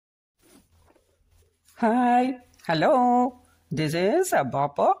Hi, hello. This is a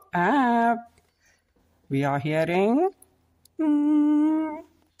Boppo app. We are hearing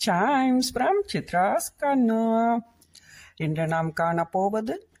chimes from Chitra's Kanna. இன்று நாம்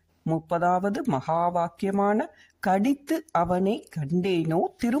காணப்போவது 30வது மகா வாக்கியமான கடித்து அவனை கண்டேனோ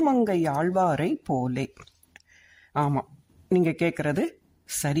திருமங்கை ஆழ்வாரை போலே. ஆமாம், நீங்க கேட்கறது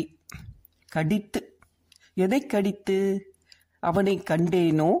சரி. கடித்து, எதை கடித்து? அவனை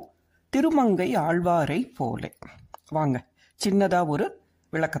கண்டேனோ திருமங்கை ஆழ்வாரை போலே. வாங்க, சின்னதா ஒரு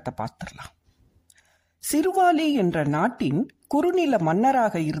விளக்கத்தை பார்த்துடலாம். சிறுவாலி என்ற நாட்டின் குறுநில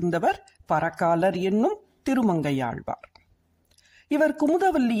மன்னராக இருந்தவர் பரகாலர் என்னும் திருமங்கை ஆழ்வார். இவர்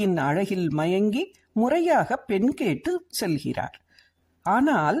குமுதவல்லியின் அழகில் மயங்கி முறையாக பெண் கேட்டு செல்கிறார்.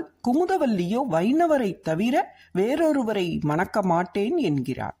 ஆனால் குமுதவல்லியோ வைணவரை தவிர வேறொருவரை மணக்க மாட்டேன்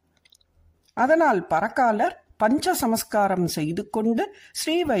என்கிறார். அதனால் பரகாலர் பஞ்ச சமஸ்காரம் செய்து கொண்டு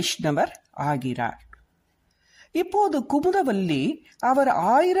ஸ்ரீ வைஷ்ணவர் ஆகிறார். இப்போது குமுதவல்லி அவர்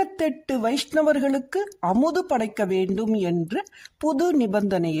 1008 வைஷ்ணவர்களுக்கு அமுது படைக்க வேண்டும் என்று புது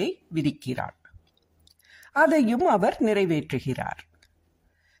நிபந்தனையை விதிக்கிறார். அதையும் அவர் நிறைவேற்றுகிறார்.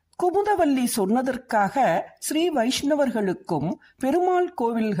 குமுதவல்லி சொன்னதற்காக ஸ்ரீ வைஷ்ணவர்களுக்கும் பெருமாள்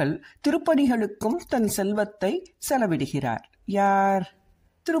கோவில்கள் திருப்பணிகளுக்கும் தன் செல்வத்தை செலவிடுகிறார். யார்?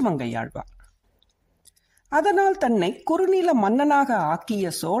 திருமங்கையாழ்வார். அதனால் தன்னை குறுநில மன்னனாக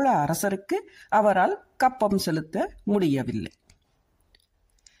ஆக்கிய சோழ அரசருக்கு அவரால் கப்பம் செலுத்த முடியவில்லை.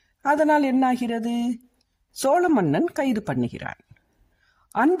 அதனால் என்னாகிறது? சோழ மன்னன் கைது பண்ணுகிறான்.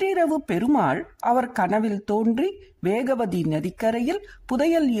 அன்றிரவு பெருமாள் அவர் கனவில் தோன்றி வேகவதி நதிக்கரையில்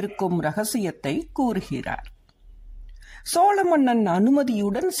புதையல் இருக்கும் ரகசியத்தை கூறுகிறார். சோழ மன்னன்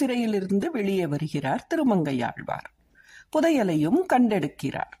அனுமதியுடன் சிறையிலிருந்து வெளியே வருகிறார் திருமங்கையாழ்வார். புதையலையும்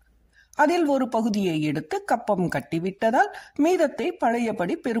கண்டெடுக்கிறார். அதில் ஒரு பகுதியை எடுத்து கப்பம் கட்டிவிட்டதால் மீதத்தை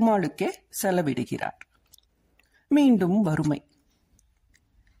பழையபடி பெருமாளுக்கே செலவிடுகிறார். மீண்டும் வறுமை.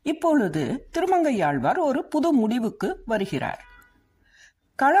 இப்பொழுது திருமங்கையாழ்வார் ஒரு புது முடிவுக்கு வருகிறார்.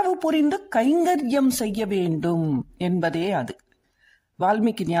 களவு புரிந்து கைங்கரியம் செய்ய வேண்டும் என்பதே அது.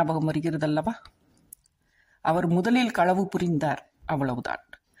 வால்மீகி ஞாபகம் வருகிறதல்லவா? அவர் முதலில் களவு புரிந்தார், அவ்வளவுதான்.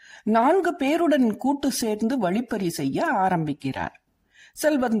 4 பேருடன் கூட்டு சேர்ந்து வழிப்பறி செய்ய ஆரம்பிக்கிறார்.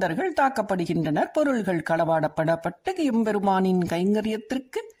 செல்வந்தர்கள் தாக்கப்படுகின்றனர். பொருள்கள் களவாடப்படப்பட்டு எம்பெருமானின்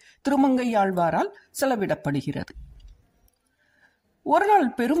கைங்கரியத்திற்கு திருமங்கையாழ்வாரால் செலவிடப்படுகிறது. ஒரு நாள்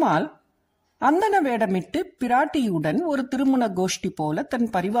பெருமாள் அந்தன வேடமிட்டு பிராட்டியுடன் ஒரு திருமண கோஷ்டி போல தன்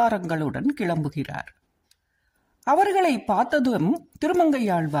பரிவாரங்களுடன் கிளம்புகிறார். அவர்களை பார்த்ததும்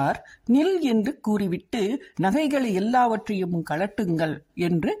திருமங்கையாழ்வார் நில் என்று கூறிவிட்டு நகைகளை எல்லாவற்றையும் கலட்டுங்கள்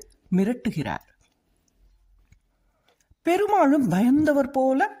என்று மிரட்டுகிறார். பெருமாளும் பயந்தவர்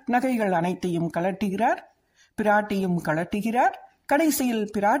போல நகைகள் அனைத்தையும் கலட்டுகிறார். பிராட்டியும் கலட்டுகிறார். கடைசியில்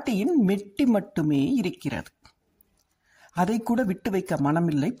பிராட்டியின் மெட்டி மட்டுமே இருக்கிறது. அதை கூட விட்டு வைக்க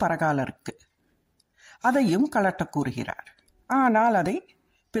மனமில்லை பரகாலருக்கு. அதையும் கலட்ட கூறுகிறார். ஆனால் அதை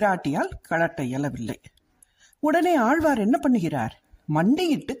பிராட்டியால் கலட்ட இயலவில்லை. உடனே ஆழ்வார் என்ன பண்ணுகிறார்?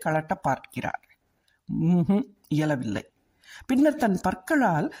 மண்டியிட்டு கலட்ட பார்க்கிறார். இயலவில்லை. பின்னர் தன்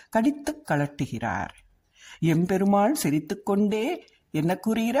பற்களால் கடித்து கலட்டுகிறார். எம்பெருமாள் சிரித்துக்கொண்டே என்ன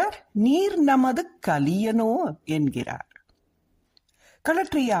கூறுகிறார்? நீர் நமது கலியனோ என்கிறார்.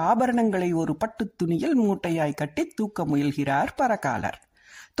 கலற்றிய ஆபரணங்களை ஒரு பட்டு துணியில் மூட்டையாய் கட்டி தூக்க முயல்கிறார் பரகாலர்.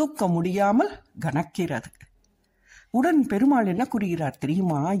 தூக்க முடியாமல் கனக்கிறது. உடன் பெருமாள் என்ன கூறுகிறார்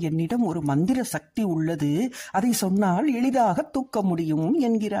தெரியுமா? என்னிடம் ஒரு மந்திர சக்தி உள்ளது, அதை சொன்னால் எளிதாக தூக்க முடியும்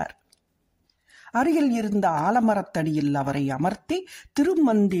என்கிறார். அருகில் இருந்த ஆலமரத்தடியில் அவரை அமர்த்தி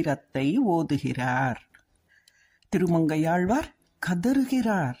திருமந்திரத்தை ஓதுகிறார். திருமங்கையாழ்வார்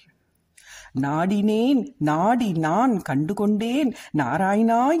கதறுகிறார். நாடினேன், நாடி நான் கண்டுகொண்டேன்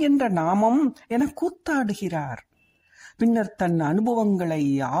நாராயணா என்ற நாமம் என கூத்தாடுகிறார். பின்னர் தன் அனுபவங்களை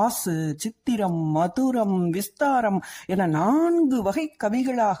ஆசு, சித்திரம், மதுரம், விஸ்தாரம் என 4 வகை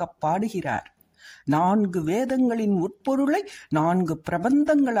கவிகளாக பாடுகிறார். 4 வேதங்களின் உட்பொருளை 4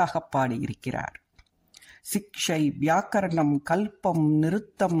 பிரபந்தங்களாக பாடியிருக்கிறார். சிக்ஷை, வியாக்கரணம், கல்பம்,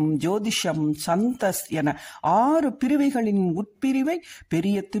 நிருத்தம், ஜோதிஷம், சந்தஸ் என 6 பிரிவுகளின் உட்பிரிவை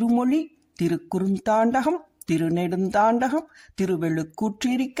பெரிய திருமொழி, திருக்குறுந்தாண்டகம், திருநெடுந்தாண்டகம்,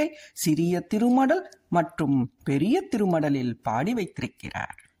 திருவெழுக்கூற்றிருக்கை, சிறிய திருமடல் மற்றும் பெரிய திருமடலில் பாடி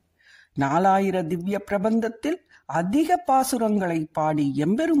வைத்திருக்கிறார். 4000 திவ்ய பிரபந்தத்தில் அதிக பாசுரங்களை பாடி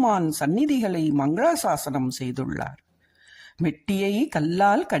எம்பெருமான் சந்நிதிகளை மங்களாசாசனம் செய்துள்ளார். மெட்டியை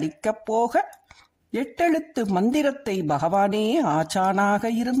கல்லால் கடிக்கப் போக 8 எழுத்து மந்திரத்தை பகவானே ஆச்சானாக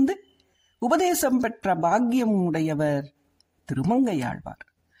இருந்து உபதேசம் பெற்ற பாக்கியம் உடையவர் திருமங்கையாழ்வார்.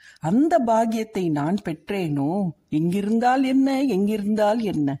 அந்த பாக்கியத்தை நான் பெற்றேனோ? எங்கிருந்தால் என்ன, எங்கிருந்தால்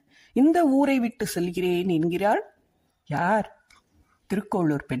என்ன, இந்த ஊரை விட்டு செல்கிறேன் என்கிறாள். யார்?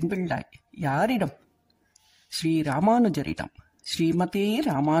 திருக்கோளூர் பெண் பிள்ளாய். யாரிடம்? ஸ்ரீ ராமானுஜரிடம். ஸ்ரீமதே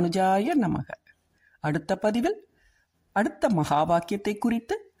ராமானுஜாய நமக. அடுத்த பதிவில் அடுத்த மகா வாக்கியத்தை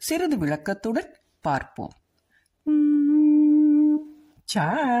குறித்து சிறிது விளக்கத்துடன் பார்ப்போம்.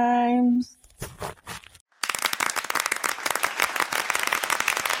 Chimes.